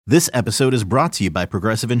This episode is brought to you by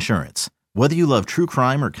Progressive Insurance. Whether you love true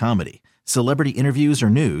crime or comedy, celebrity interviews or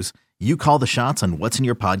news, you call the shots on what's in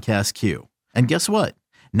your podcast queue. And guess what?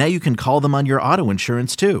 Now you can call them on your auto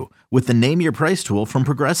insurance too with the Name Your Price tool from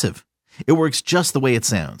Progressive. It works just the way it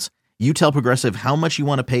sounds. You tell Progressive how much you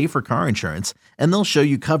want to pay for car insurance, and they'll show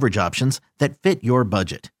you coverage options that fit your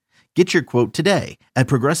budget. Get your quote today at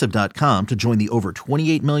Progressive.com to join the over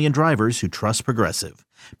 28 million drivers who trust Progressive.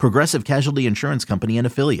 Progressive Casualty Insurance Company and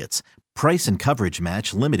Affiliates. Price and coverage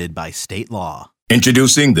match limited by state law.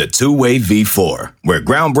 Introducing the Two-Way V4, where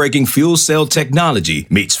groundbreaking fuel cell technology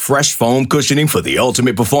meets fresh foam cushioning for the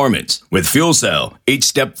ultimate performance. With Fuel Cell, each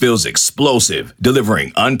step feels explosive,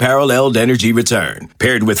 delivering unparalleled energy return.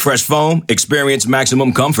 Paired with fresh foam, experience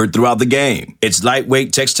maximum comfort throughout the game. Its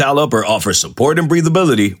lightweight textile upper offers support and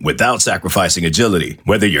breathability without sacrificing agility.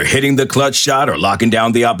 Whether you're hitting the clutch shot or locking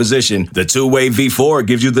down the opposition, the Two-Way V4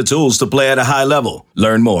 gives you the tools to play at a high level.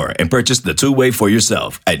 Learn more and purchase the Two-Way for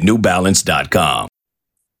yourself at NewBalance.com.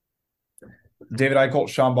 David Eichholt,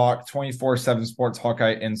 Sean Bach, 24/7 Sports,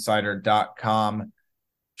 HawkeyeInsider.com.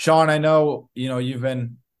 Sean, I know, you've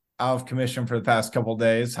been out of commission for the past couple of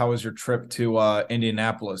days. How was your trip to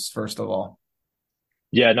Indianapolis, first of all?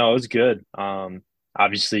 Yeah, no, it was good.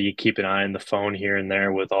 Obviously, you keep an eye on the phone here and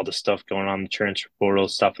there with all the stuff going on in the transfer portal,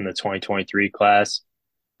 stuff in the 2023 class.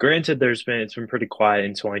 Granted, it's been pretty quiet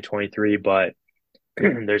in 2023, but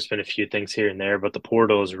there's been a few things here and there. But the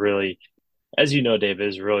portal is really, as you know, David,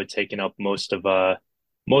 is really taking up most of our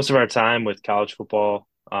time with college football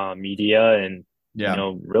media and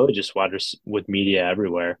really just with media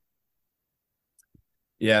everywhere.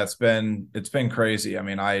 Yeah, it's been crazy. I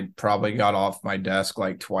mean, I probably got off my desk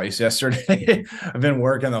like twice yesterday. I've been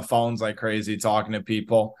working the phones like crazy, talking to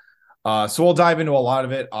people. So we'll dive into a lot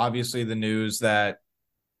of it. Obviously, the news that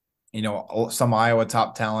some Iowa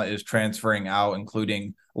top talent is transferring out,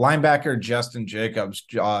 including linebacker Justin Jacobs.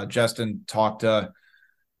 Justin talked to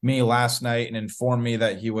me last night and informed me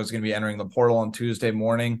that he was going to be entering the portal on Tuesday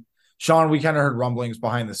morning. Sean, we kind of heard rumblings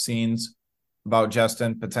behind the scenes about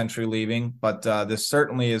Justin potentially leaving, but this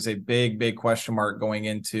certainly is a big, big question mark going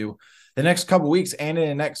into the next couple of weeks and in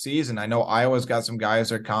the next season. I know Iowa's got some guys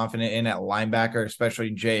they're confident in at linebacker,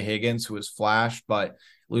 especially Jay Higgins, who has flashed, but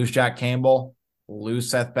lose Jack Campbell, lose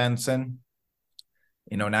Seth Benson.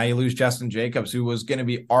 Now you lose Justin Jacobs, who was going to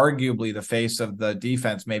be arguably the face of the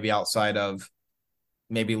defense, maybe outside of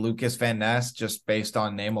maybe Lucas Van Ness, just based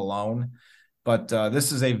on name alone. But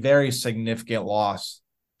this is a very significant loss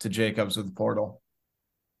to Jacobs with the portal.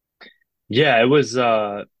 Yeah, it was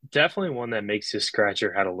definitely one that makes you scratch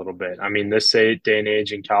your head a little bit. I mean, this day and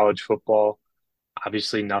age in college football,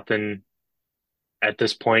 obviously nothing at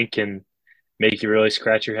this point can make you really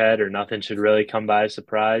scratch your head, or nothing should really come by as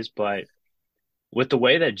surprise. But with the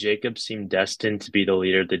way that Jacobs seemed destined to be the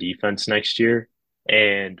leader of the defense next year,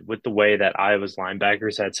 and with the way that Iowa's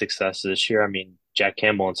linebackers had success this year, I mean, Jack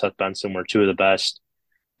Campbell and Seth Benson were two of the best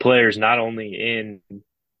players, not only in,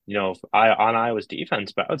 on Iowa's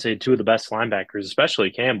defense, but I would say two of the best linebackers,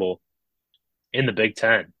 especially Campbell, in the Big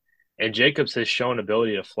Ten. And Jacobs has shown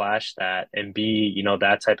ability to flash that and be,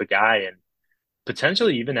 that type of guy, and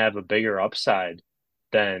potentially even have a bigger upside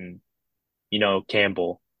than,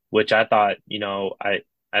 Campbell, which I thought, I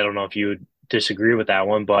don't know if you would disagree with that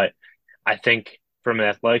one, but I think from an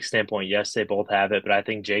athletic standpoint, yes, they both have it, but I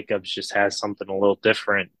think Jacobs just has something a little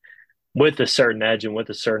different with a certain edge and with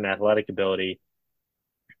a certain athletic ability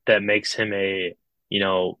that makes him a,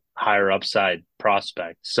 higher upside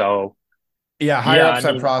prospect. So higher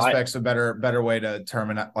upside prospect's a better way to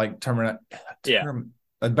term it,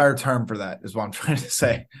 a better term for that is what I'm trying to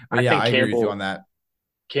say. But I agree with you on that.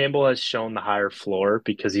 Campbell has shown the higher floor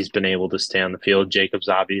because he's been able to stay on the field. Jacobs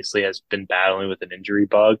obviously has been battling with an injury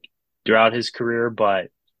bug throughout his career, but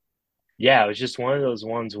it was just one of those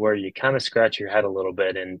ones where you kind of scratch your head a little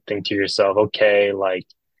bit and think to yourself, okay, like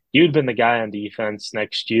you'd been the guy on defense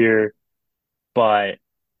next year, but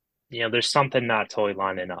there's something not totally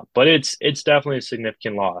lining up. But it's definitely a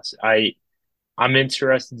significant loss. I'm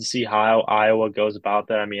interested to see how Iowa goes about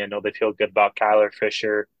that. I mean, I know they feel good about Kyler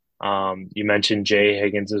Fisher. You mentioned Jay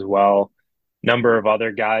Higgins as well. Number of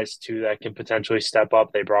other guys, too, that can potentially step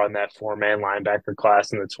up. They brought in that four-man linebacker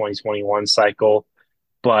class in the 2021 cycle.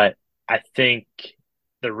 But I think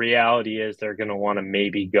the reality is they're going to want to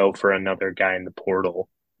maybe go for another guy in the portal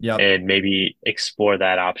and maybe explore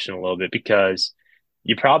that option a little bit, because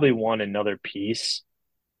you probably want another piece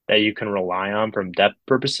that you can rely on from depth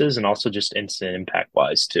purposes and also just instant impact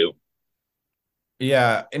wise too.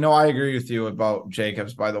 Yeah, I agree with you about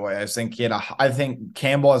Jacobs, by the way. I think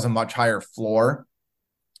Campbell has a much higher floor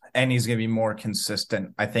and he's going to be more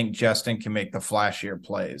consistent. I think Justin can make the flashier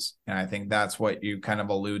plays, and I think that's what you kind of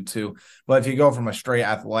allude to. But if you go from a straight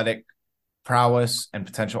athletic prowess and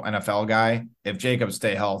potential NFL guy, if Jacobs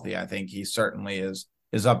stay healthy, I think he certainly is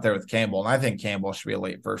up there with Campbell. And I think Campbell should be a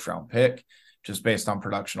late first round pick just based on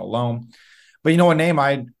production alone. But a name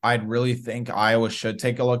I'd really think Iowa should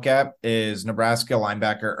take a look at is Nebraska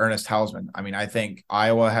linebacker Ernest Hausmann. I mean, I think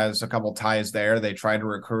Iowa has a couple ties there. They tried to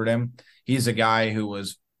recruit him. He's a guy who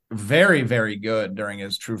was very, very good during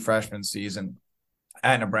his true freshman season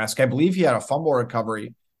at Nebraska. I believe he had a fumble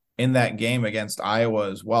recovery in that game against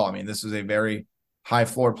Iowa as well. I mean, this is a very high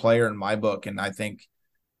floor player in my book, and I think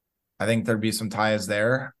there'd be some ties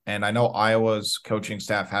there. And I know Iowa's coaching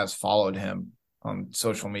staff has followed him on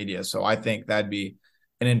social media, so I think that'd be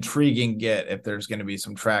an intriguing get if there's going to be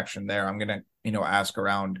some traction there. I'm going to ask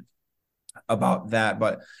around about that.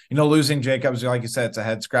 But losing Jacobs, like you said, it's a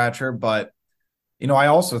head scratcher. But I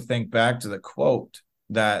also think back to the quote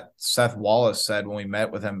that Seth Wallace said when we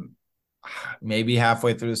met with him, maybe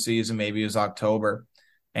halfway through the season, maybe it was October.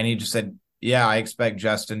 And he just said, yeah, I expect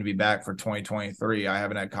Justin to be back for 2023. I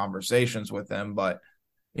haven't had conversations with him, but,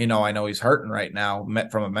 I know he's hurting right now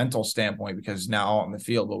from a mental standpoint because he's now out in the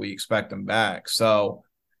field, but we expect him back. So,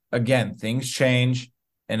 again, things change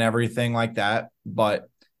and everything like that. But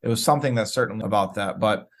it was something that's certainly about that.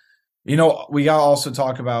 But, we got to also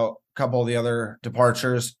talk about a couple of the other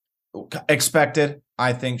departures expected.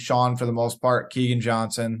 I think, Sean, for the most part, Keegan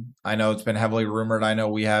Johnson, I know it's been heavily rumored. I know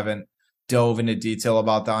we haven't dove into detail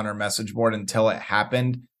about that on our message board until it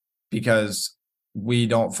happened because we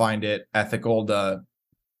don't find it ethical to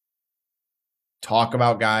talk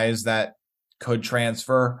about guys that could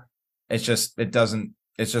transfer. It's just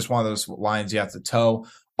one of those lines you have to toe.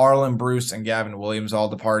 Arlen Bruce and Gavin Williams all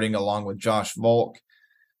departing along with Josh Volk.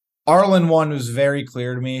 Arlen one was very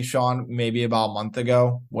clear to me, Sean, maybe about a month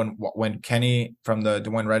ago when Kenny from the Des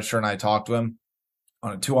Moines Register and I talked to him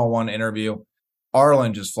on a 2-on-1 interview.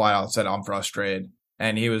 Arlen just flat out said, I'm frustrated.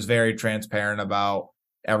 And he was very transparent about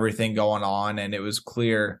everything going on. And it was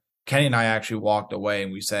clear. Kenny and I actually walked away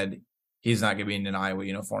and we said, he's not going to be in an Iowa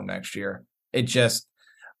uniform next year. It just,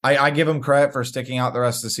 I give him credit for sticking out the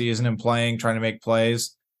rest of the season and playing, trying to make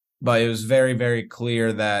plays. But it was very, very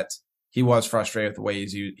clear that he was frustrated with the way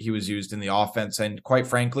he was used in the offense. And quite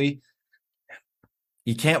frankly,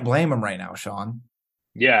 you can't blame him right now, Sean.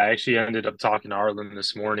 Yeah, I actually ended up talking to Arlen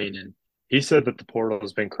this morning, and he said that the portal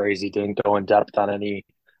has been crazy. Didn't go in depth on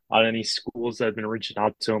any schools that have been reaching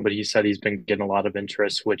out to him, but he said he's been getting a lot of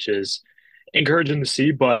interest, which is encouraging to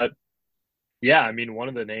see. But yeah, I mean, one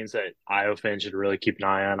of the names that Iowa fans should really keep an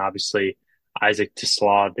eye on, obviously, Isaac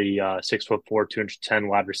TeSlaa, the 6'4", 210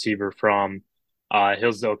 wide receiver from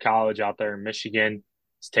Hillsdale College out there in Michigan.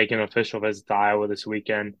 He's taking an official visit to Iowa this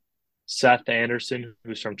weekend. Seth Anderson,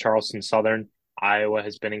 who's from Charleston Southern, Iowa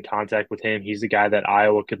has been in contact with him. He's the guy that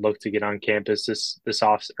Iowa could look to get on campus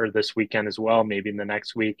this weekend as well, maybe in the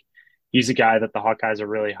next week. He's a guy that the Hawkeyes are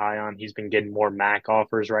really high on. He's been getting more MAC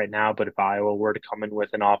offers right now, but if Iowa were to come in with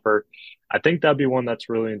an offer, I think that'd be one that's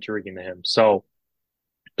really intriguing to him. So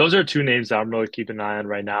those are two names that I'm really keeping an eye on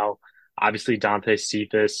right now. Obviously, Dante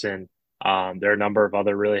Cephas, and there are a number of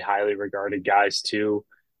other really highly regarded guys too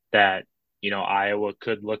that Iowa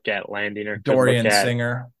could look at landing or Dorian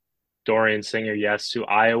Singer. Dorian Singer, yes, who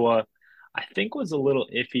Iowa, I think, was a little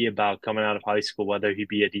iffy about coming out of high school, whether he'd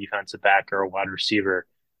be a defensive back or a wide receiver,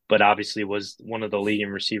 but obviously was one of the leading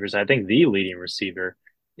receivers, I think the leading receiver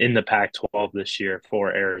in the Pac-12 this year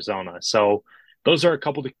for Arizona. So those are a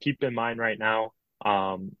couple to keep in mind right now.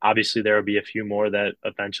 Obviously, there will be a few more that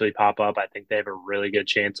eventually pop up. I think they have a really good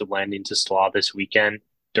chance of landing TeSlaa this weekend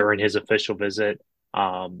during his official visit.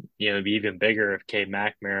 It'd be even bigger if Cade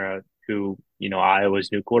McNamara, who,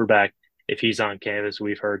 Iowa's new quarterback, if he's on campus.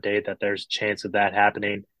 We've heard, Dave, that there's a chance of that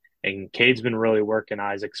happening. And Cade's been really working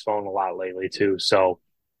Isaac's phone a lot lately too. So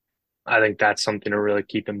I think that's something to really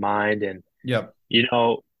keep in mind. And, yep.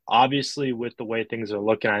 Obviously with the way things are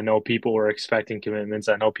looking, I know people were expecting commitments.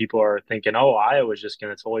 I know people are thinking, oh, Iowa's just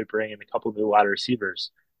going to totally bring in a couple of new wide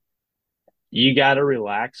receivers. You got to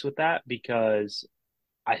relax with that because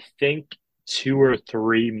I think 2 or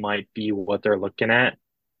 3 might be what they're looking at.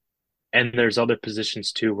 And there's other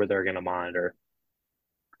positions too where they're going to monitor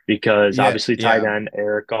because obviously tight end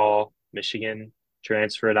Eric Gall, Michigan,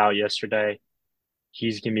 transferred out yesterday.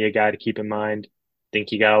 He's going to be a guy to keep in mind.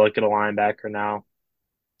 Think you got to look at a linebacker now.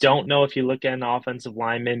 Don't know if you look at an offensive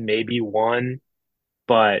lineman, maybe one,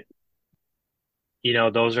 but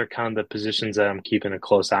those are kind of the positions that I'm keeping a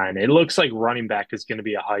close eye on. It looks like running back is going to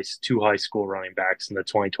be 2 high school running backs in the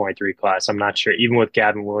 2023 class. I'm not sure. Even with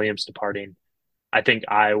Gavin Williams departing, I think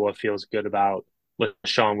Iowa feels good about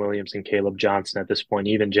LaShawn Williams and Caleb Johnson at this point,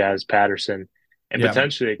 even Jazz Patterson, and Yeah.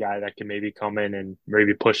 potentially a guy that can maybe come in and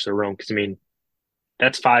maybe push the room. Because I mean,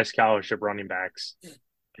 that's 5 scholarship running backs,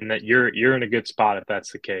 and that you're in a good spot if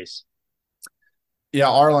that's the case. Yeah,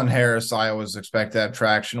 Arlen Harris, I always expect to have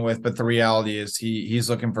traction with, but the reality is he's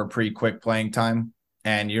looking for pretty quick playing time,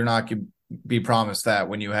 and you're not going to be promised that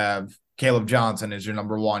when you have Caleb Johnson as your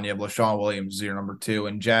number one, you have LaShawn Williams as your number two,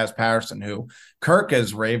 and Jazz Patterson, who Kirk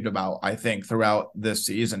has raved about, I think, throughout this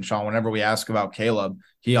season. Sean, whenever we ask about Caleb,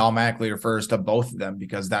 he automatically refers to both of them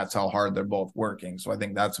because that's how hard they're both working. So I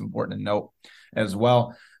think that's important to note as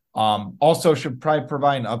well. Also, should probably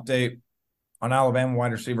provide an update on Alabama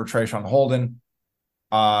wide receiver Trayshawn Holden.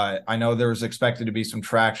 I know there was expected to be some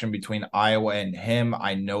traction between Iowa and him.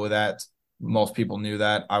 I know that most people knew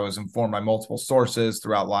that. I was informed by multiple sources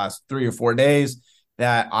throughout the last 3 or 4 days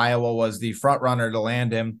that Iowa was the front runner to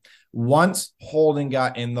land him. Once Holden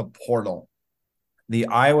got in the portal, the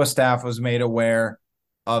Iowa staff was made aware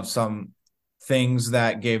of some things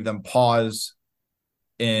that gave them pause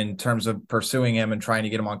in terms of pursuing him and trying to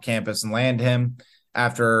get him on campus and land him.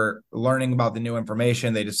 After learning about the new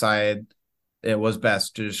information, they decided it was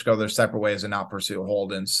best to just go their separate ways and not pursue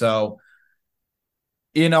Holden. So,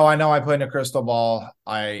 I know I put in a crystal ball.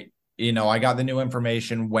 I got the new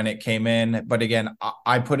information when it came in. But again,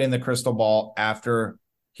 I put in the crystal ball after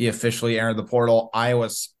he officially entered the portal.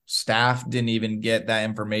 Iowa's staff didn't even get that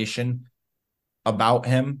information about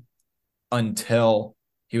him until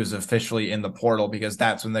he was officially in the portal, because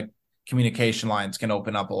that's when the communication lines can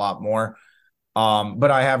open up a lot more.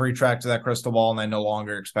 But I have retracted that crystal ball, and I no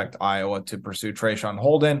longer expect Iowa to pursue Trayshawn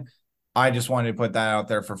Holden. I just wanted to put that out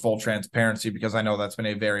there for full transparency because I know that's been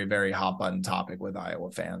a very, very hot button topic with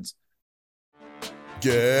Iowa fans.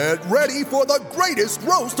 Get ready for the greatest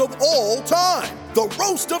roast of all time, the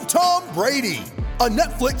Roast of Tom Brady, a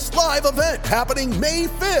Netflix live event happening May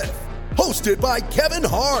 5th. Hosted by Kevin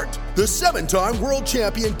Hart, the 7-time world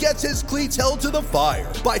champion gets his cleats held to the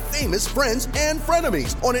fire by famous friends and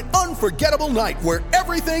frenemies on an unforgettable night where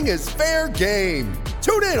everything is fair game.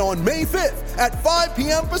 Tune in on May 5th at 5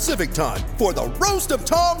 p.m. Pacific time for the Roast of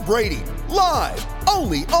Tom Brady, live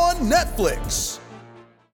only on Netflix.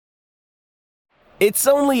 It's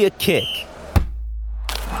only a kick,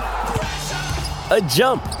 a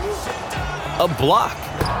jump, a block.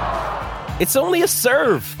 It's only a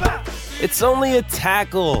serve. It's only a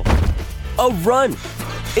tackle, a run.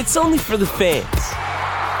 It's only for the fans.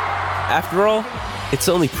 After all, it's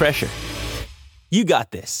only pressure. You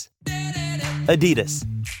got this. Adidas.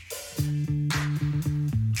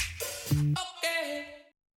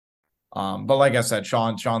 But like I said,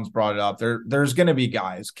 Sean's brought it up. There's going to be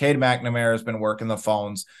guys. Cade McNamara has been working the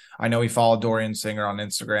phones. I know he followed Dorian Singer on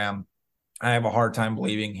Instagram. I have a hard time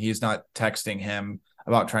believing he's not texting him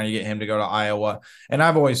about trying to get him to go to Iowa. And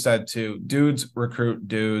I've always said too, dudes recruit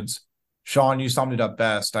dudes. Sean, you summed it up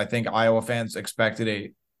best. I think Iowa fans expected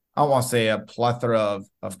I don't want to say a plethora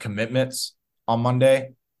of commitments on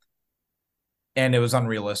Monday. And it was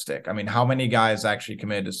unrealistic. I mean, how many guys actually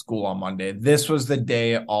committed to school on Monday? This was the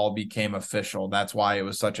day it all became official. That's why it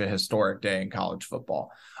was such a historic day in college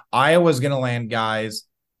football. Iowa's going to land guys,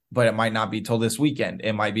 but it might not be till this weekend.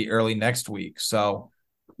 It might be early next week. So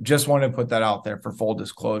just wanted to put that out there for full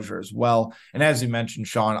disclosure as well. And as you mentioned,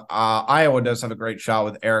 Sean, Iowa does have a great shot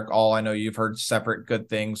with Erick All. I know you've heard separate good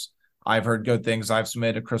things. I've heard good things. I've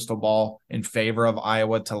submitted a crystal ball in favor of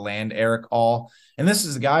Iowa to land Erick All. And this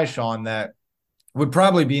is a guy, Sean, that would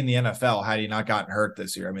probably be in the NFL had he not gotten hurt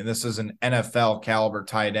this year. I mean, this is an NFL caliber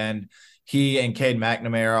tight end. He and Cade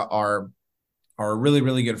McNamara are really,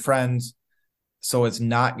 really good friends. So it's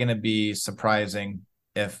not going to be surprising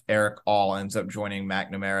if Erick All ends up joining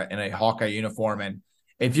McNamara in a Hawkeye uniform. And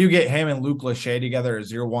if you get him and Luke Lachey together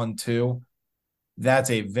as your 1-2, that's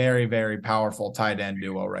a very, very powerful tight end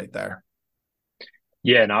duo right there.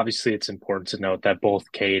 Yeah, and obviously it's important to note that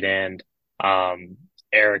both Cade and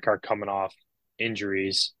Eric are coming off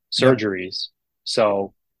surgeries. Yep.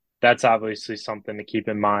 So that's obviously something to keep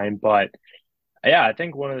in mind. But yeah, I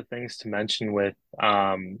think one of the things to mention with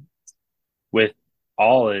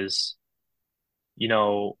All is,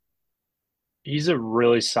 he's a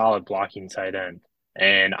really solid blocking tight end.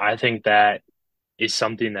 And I think that is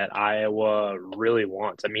something that Iowa really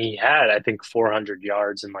wants. I mean, he had, I think, 400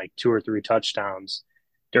 yards and like 2 or 3 touchdowns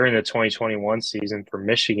during the 2021 season for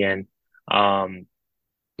Michigan.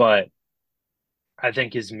 But I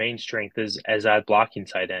think his main strength is as a blocking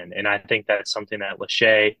tight end. And I think that's something that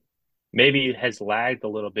Lachey maybe has lagged a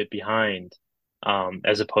little bit behind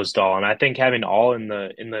as opposed to All. And I think having All in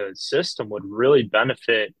the system would really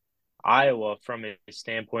benefit Iowa from a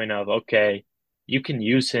standpoint of, okay, you can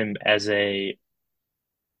use him as a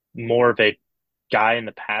more of a guy in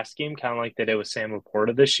the pass game, kind of like they did with Sam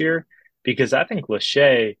Laporta this year, because I think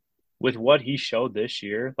Lachey, with what he showed this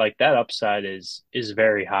year, like that upside is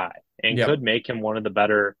very high and Yep. could make him one of the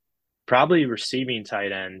better, probably receiving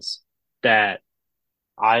tight ends that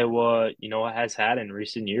Iowa, has had in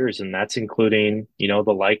recent years, and that's including, the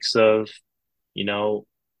likes of, you know,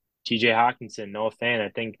 TJ Hawkinson, Noah Fant. I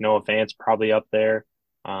think Noah Fant's probably up there.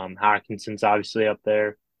 Hawkinson's obviously up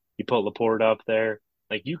there. You put Laporte up there.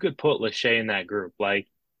 Like you could put Lachey in that group. Like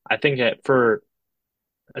I think that for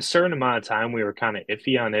a certain amount of time we were kind of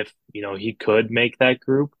iffy on if, he could make that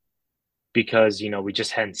group because, we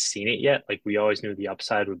just hadn't seen it yet. Like we always knew the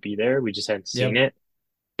upside would be there. We just hadn't seen Yep. it.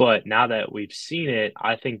 But now that we've seen it,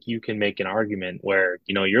 I think you can make an argument where,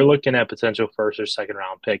 you're looking at potential first or second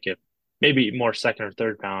round pick if maybe more second or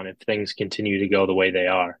third round if things continue to go the way they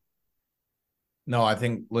are. No, I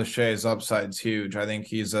think Lachey's upside's huge. I think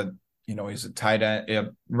he's a tight end,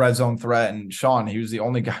 a red zone threat. And Sean, he was the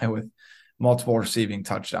only guy with multiple receiving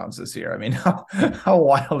touchdowns this year. I mean, how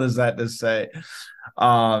wild is that to say?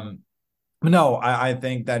 No, I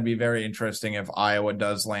think that'd be very interesting if Iowa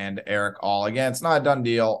does land Eric All. Again, it's not a done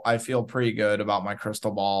deal. I feel pretty good about my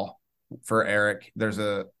crystal ball for Eric.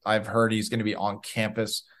 I've heard he's going to be on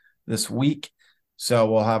campus this week.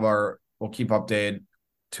 So we'll keep updated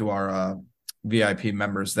to our VIP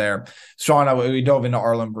members there. Sean, we dove into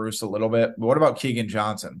Arlen Bruce a little bit, but what about Keegan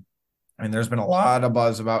Johnson? I mean, there's been a lot of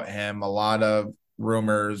buzz about him, a lot of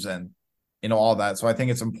rumors and, all that. So I think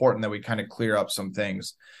it's important that we kind of clear up some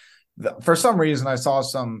things. For some reason, I saw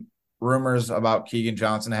some rumors about Keegan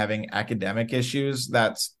Johnson having academic issues.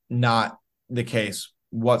 That's not the case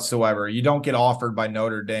whatsoever. You don't get offered by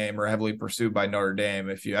Notre Dame or heavily pursued by Notre Dame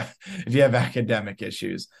if you have academic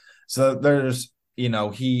issues. So there's,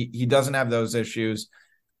 he doesn't have those issues.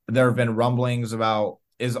 There have been rumblings about,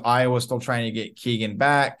 is Iowa still trying to get Keegan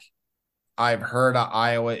back? I've heard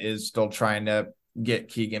Iowa is still trying to get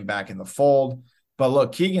Keegan back in the fold. But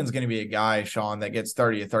look, Keegan's going to be a guy, Sean, that gets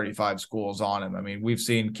 30 to 35 schools on him. I mean, we've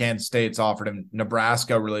seen Kansas State's offered him.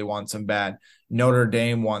 Nebraska really wants him bad. Notre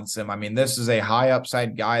Dame wants him. I mean, this is a high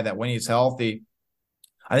upside guy that when he's healthy,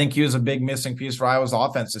 I think he was a big missing piece for Iowa's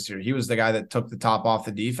offense this year. He was the guy that took the top off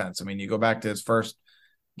the defense. I mean, you go back to his first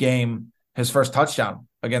game, his first touchdown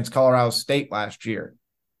against Colorado State last year.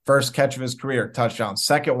 First catch of his career, touchdown.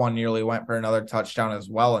 Second one nearly went for another touchdown as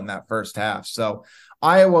well in that first half. So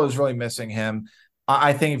Iowa is really missing him.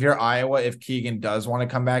 I think if you're Iowa, if Keegan does want to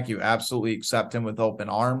come back, you absolutely accept him with open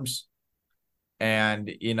arms. And,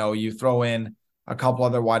 you throw in a couple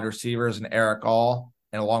other wide receivers and Eric All,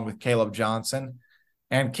 and along with Caleb Johnson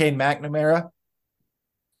and Cade McNamara.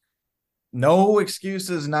 No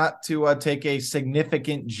excuses not to take a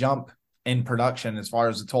significant jump in production as far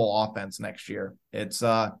as the total offense next year. It's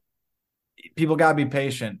people got to be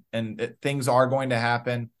patient, and things are going to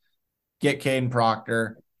happen. Get Caden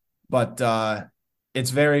Proctor, but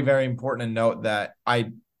it's very, very important to note that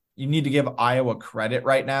you need to give Iowa credit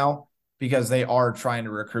right now because they are trying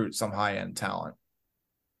to recruit some high-end talent.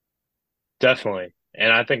 Definitely.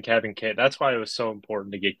 And I think having Cade, that's why it was so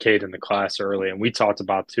important to get Cade in the class early. And we talked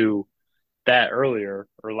about too that earlier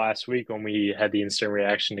or last week when we had the instant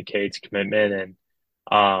reaction to Cade's commitment.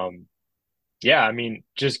 And yeah, I mean,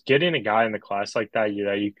 just getting a guy in the class like that,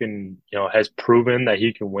 you can, has proven that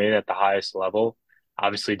he can win at the highest level.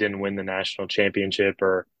 Obviously didn't win the national championship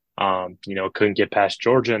or, couldn't get past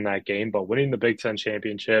Georgia in that game, but winning the Big Ten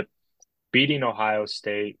championship, beating Ohio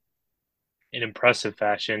State in impressive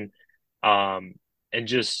fashion, and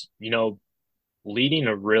just, leading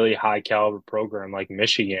a really high caliber program like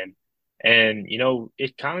Michigan. And,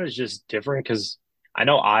 it kind of is just different because I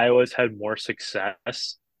know Iowa's had more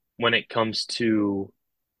success when it comes to,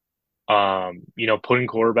 putting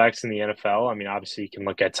quarterbacks in the NFL. I mean, obviously you can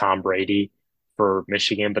look at Tom Brady for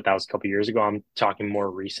Michigan, but that was a couple years ago. I'm talking more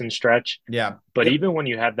recent stretch. Yeah. But even when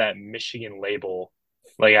you have that Michigan label,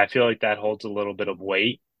 like I feel like that holds a little bit of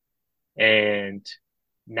weight. And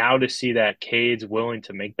now to see that Cade's willing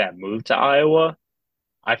to make that move to Iowa,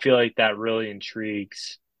 I feel like that really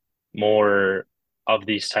intrigues more of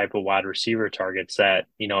these type of wide receiver targets that,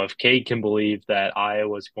 if Cade can believe that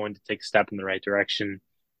Iowa's going to take a step in the right direction,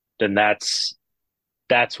 then that's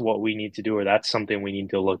what we need to do, or that's something we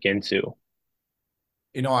need to look into.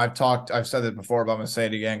 I've said it before, but I'm going to say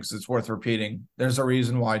it again because it's worth repeating. There's a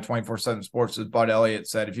reason why 24/7 Sports' Bud Elliott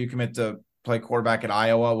said, if you commit to play quarterback at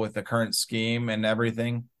Iowa with the current scheme and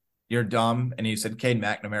everything, you're dumb. And he said, Cade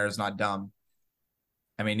McNamara is not dumb.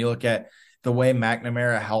 I mean, you look at the way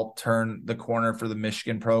McNamara helped turn the corner for the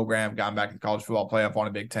Michigan program, gone back to the college football playoff, won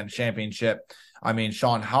a Big Ten championship. I mean,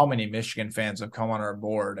 Sean, how many Michigan fans have come on our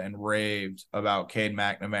board and raved about Cade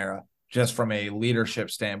McNamara just from a leadership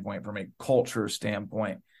standpoint, from a culture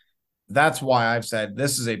standpoint? That's why I've said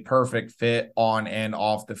this is a perfect fit on and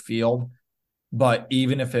off the field. But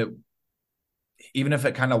even if it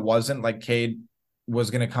kind of wasn't, like Cade was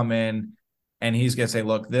going to come in and he's going to say,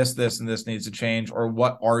 look, this, and this needs to change, or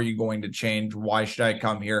what are you going to change? Why should I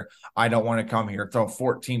come here? I don't want to come here, throw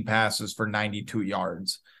 14 passes for 92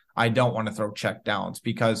 yards. I don't want to throw check downs,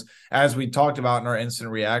 because as we talked about in our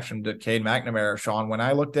instant reaction to Cade McNamara, Sean, when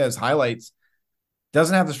I looked at his highlights,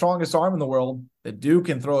 doesn't have the strongest arm in the world. The dude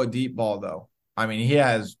can throw a deep ball, though. I mean, he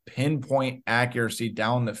has pinpoint accuracy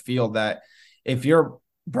down the field that if you're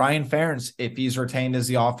Brian Ferentz, if he's retained as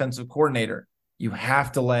the offensive coordinator, you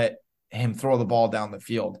have to let him throw the ball down the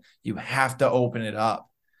field. You have to open it up.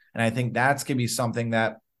 And I think that's going to be something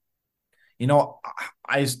that,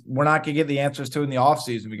 we're not going to get the answers to in the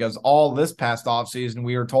offseason, because all this past offseason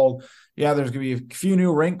we were told, yeah, there's going to be a few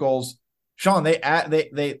new wrinkles. Sean,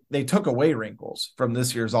 they took away wrinkles from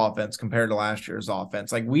this year's offense compared to last year's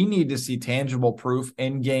offense. Like, we need to see tangible proof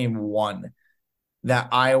in game one that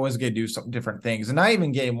Iowa's going to do some different things. And not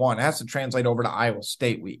even game one. It has to translate over to Iowa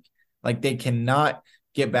State week. Like, they cannot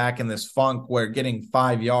get back in this funk where getting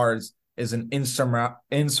 5 yards is an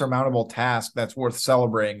insurmountable task that's worth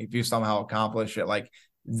celebrating if you somehow accomplish it. Like,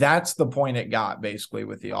 that's the point it got basically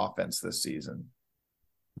with the offense this season.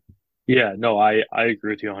 Yeah, no, I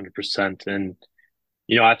agree with you 100%. And,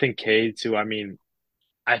 I think Cade too, I mean,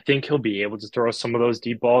 I think he'll be able to throw some of those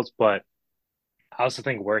deep balls, but I also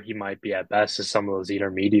think where he might be at best is some of those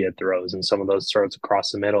intermediate throws and some of those throws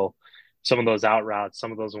across the middle, some of those out routes,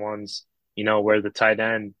 some of those ones, where the tight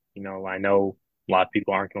end, I know a lot of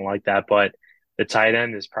people aren't going to like that, but the tight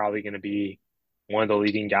end is probably going to be one of the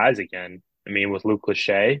leading guys again. I mean, with Luke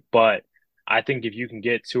Lachey, but I think if you can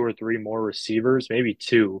get 2 or 3 more receivers, maybe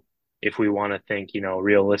 2, if we want to think,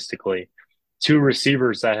 realistically, 2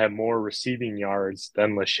 receivers that have more receiving yards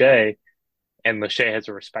than Lachey, and Lachey has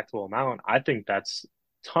a respectable amount, I think that's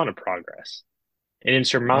a ton of progress, an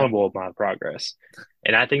insurmountable amount of progress.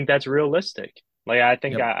 And I think that's realistic. Like, I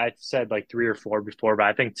think I said like 3 or 4 before, but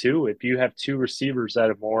I think 2, if you have 2 receivers that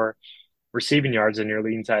have more receiving yards than your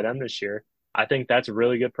leading tight end this year, I think that's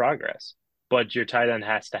really good progress. But your tight end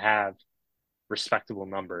has to have respectable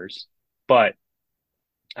numbers. But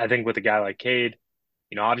I think with a guy like Cade,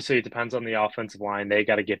 obviously it depends on the offensive line. They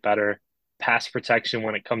got to get better. Pass protection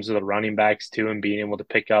when it comes to the running backs too, and being able to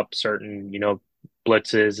pick up certain,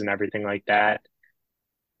 blitzes and everything like that.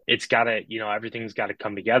 It's got to, everything's got to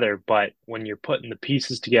come together. But when you're putting the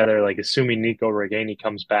pieces together, like assuming Nico Reganey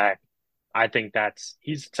comes back, I think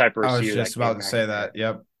he's the type of receiver. I was just about to say that.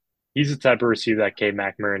 Yep. He's the type of receiver that Cade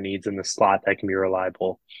McNamara needs in the slot that can be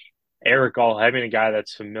reliable. Eric All, having a guy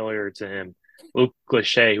that's familiar to him, Luke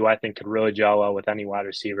Lachey, who I think could really gel well with any wide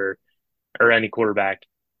receiver or any quarterback.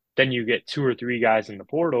 Then you get 2 or 3 guys in the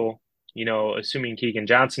portal, assuming Keegan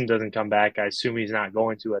Johnson doesn't come back. I assume he's not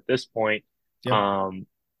going to at this point. Yep.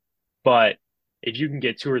 But if you can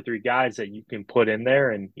get 2 or 3 guys that you can put in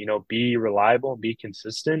there and, be reliable and be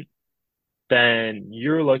consistent, then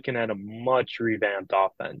you're looking at a much revamped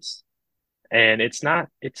offense. And it's not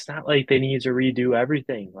like they need to redo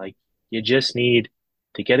everything. Like, you just need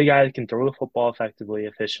to get a guy that can throw the football effectively,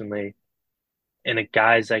 efficiently, and a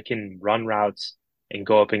guys that can run routes and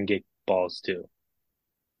go up and get balls too.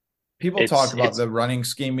 People talk about the running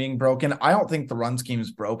scheme being broken. I don't think the run scheme is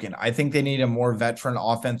broken. I think they need a more veteran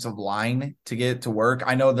offensive line to get it to work.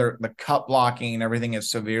 I know the cut blocking and everything is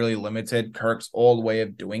severely limited, Kirk's old way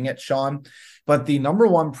of doing it, Sean. But the number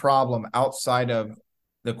one problem outside of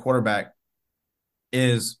the quarterback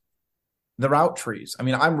is the route trees. I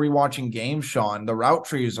mean, I'm rewatching games, Sean. The route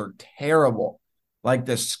trees are terrible. Like,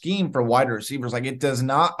 the scheme for wide receivers, like, it does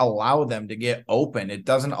not allow them to get open. It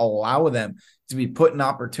doesn't allow them to be put in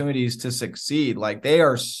opportunities to succeed. Like, they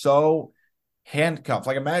are so handcuffed.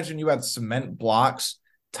 Like, imagine you had cement blocks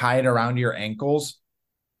tied around your ankles.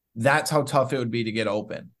 That's how tough it would be to get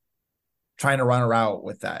open. Trying to run a route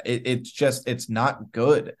with that. It's not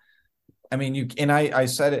good. I mean, I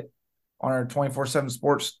said it on our 24/7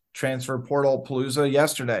 Sports Transfer Portal Palooza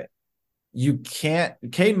yesterday. You can't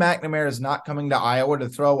 – Cade McNamara is not coming to Iowa to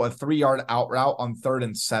throw a 3-yard out route on 3rd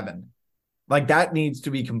and 7. Like, that needs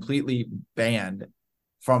to be completely banned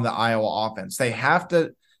from the Iowa offense. They have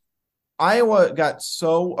to – Iowa got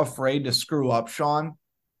so afraid to screw up, Sean,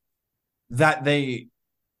 that they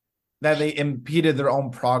impeded their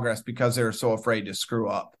own progress because they were so afraid to screw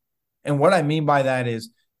up. And what I mean by that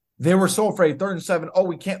is They were so afraid, 3rd and 7,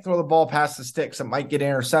 we can't throw the ball past the sticks. It might get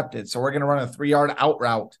intercepted. So we're going to run a 3-yard out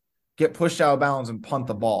route, get pushed out of bounds, and punt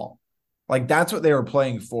the ball. Like, that's what they were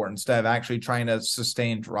playing for instead of actually trying to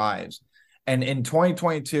sustain drives. And in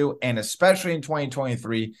 2022, and especially in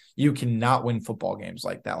 2023, you cannot win football games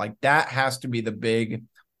like that. Like, that has to be the big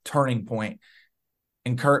turning point.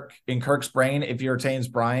 In Kirk's brain, if he retains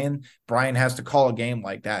Brian has to call a game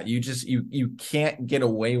like that. You can't get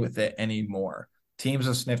away with it anymore. Teams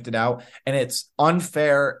have sniffed it out, and it's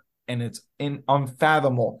unfair and it's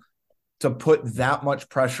unfathomable to put that much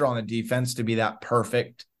pressure on the defense to be that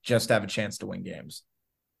perfect just to have a chance to win games.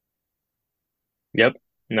 Yep.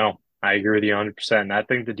 No, I agree with you 100%. I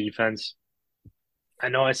think the defense, I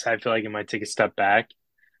know I feel like it might take a step back,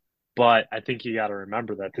 but I think you got to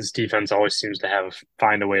remember that this defense always seems to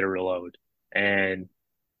find a way to reload. And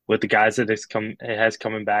with the guys that has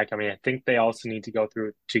coming back, I mean, I think they also need to go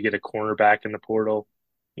through to get a cornerback in the portal.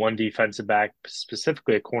 One defensive back,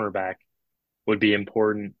 specifically a cornerback, would be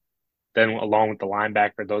important. Then along with the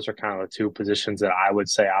linebacker, those are kind of the 2 positions that I would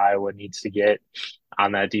say Iowa needs to get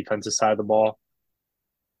on that defensive side of the ball.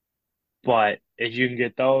 But if you can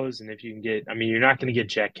get those, and if you can get, I mean, you're not going to get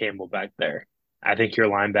Jack Campbell back there. I think your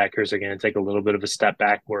linebackers are going to take a little bit of a step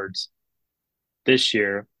backwards this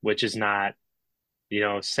year, which is not,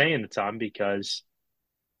 saying a ton, because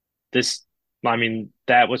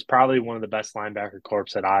that was probably one of the best linebacker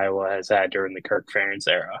corps that Iowa has had during the Kirk Ferentz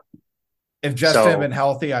era. If Justin had been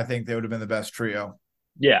healthy, I think they would have been the best trio.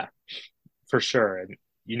 Yeah, for sure. And,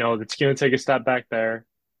 it's going to take a step back there,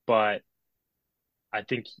 but I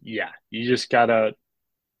think, you just got to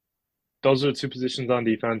 – those are the 2 positions on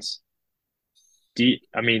defense.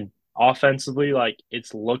 Offensively, like,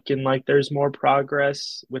 it's looking like there's more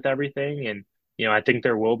progress with everything, and I think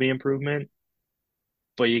there will be improvement,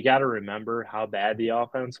 but you got to remember how bad the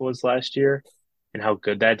offense was last year and how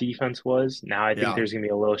good that defense was. Now I think there's going to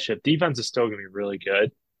be a little shift. Defense is still going to be really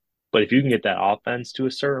good, but if you can get that offense to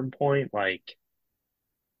a certain point, like,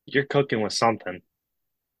 you're cooking with something.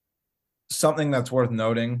 Something that's worth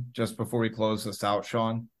noting just before we close this out,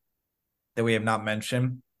 Sean, that we have not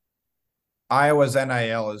mentioned, Iowa's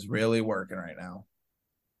NIL is really working right now.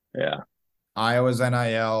 Yeah. Iowa's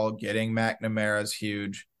NIL, getting McNamara is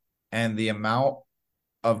huge. And the amount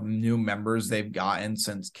of new members they've gotten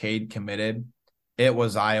since Cade committed, it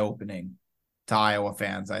was eye-opening to Iowa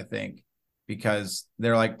fans, I think, because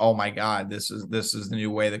they're like, oh my God, this is the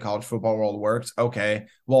new way the college football world works. Okay,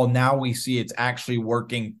 well, now we see it's actually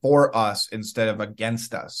working for us instead of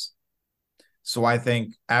against us. So I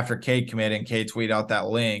think after Cade committed and Cade tweeted out that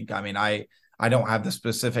link, I mean, I don't have the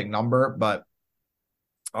specific number, but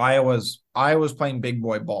Iowa's playing big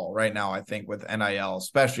boy ball right now, I think, with NIL,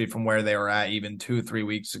 especially from where they were at even 2-3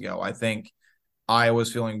 weeks ago. I think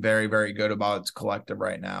Iowa's feeling very, very good about its collective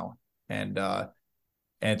right now. And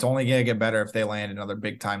it's only going to get better if they land another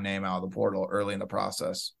big-time name out of the portal early in the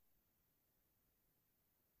process.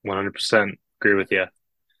 100% agree with you.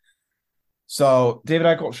 So David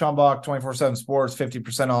Eichel, Sean Bach, 24/7 Sports,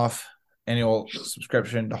 50% off annual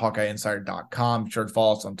subscription to HawkeyeInsider.com. Be sure to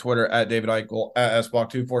follow us on Twitter at David Eichel, at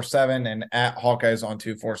SBach247, and at Hawkeyes on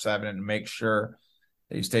 247. And make sure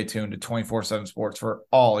that you stay tuned to 24/7 Sports for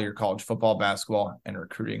all your college football, basketball, and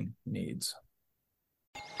recruiting needs.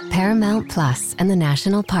 Paramount Plus and the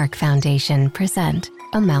National Park Foundation present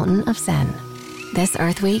A Mountain of Zen. This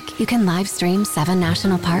Earth Week, you can live stream 7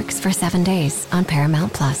 national parks for 7 days on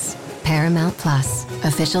Paramount Plus. Paramount Plus,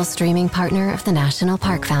 official streaming partner of the National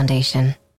Park Foundation.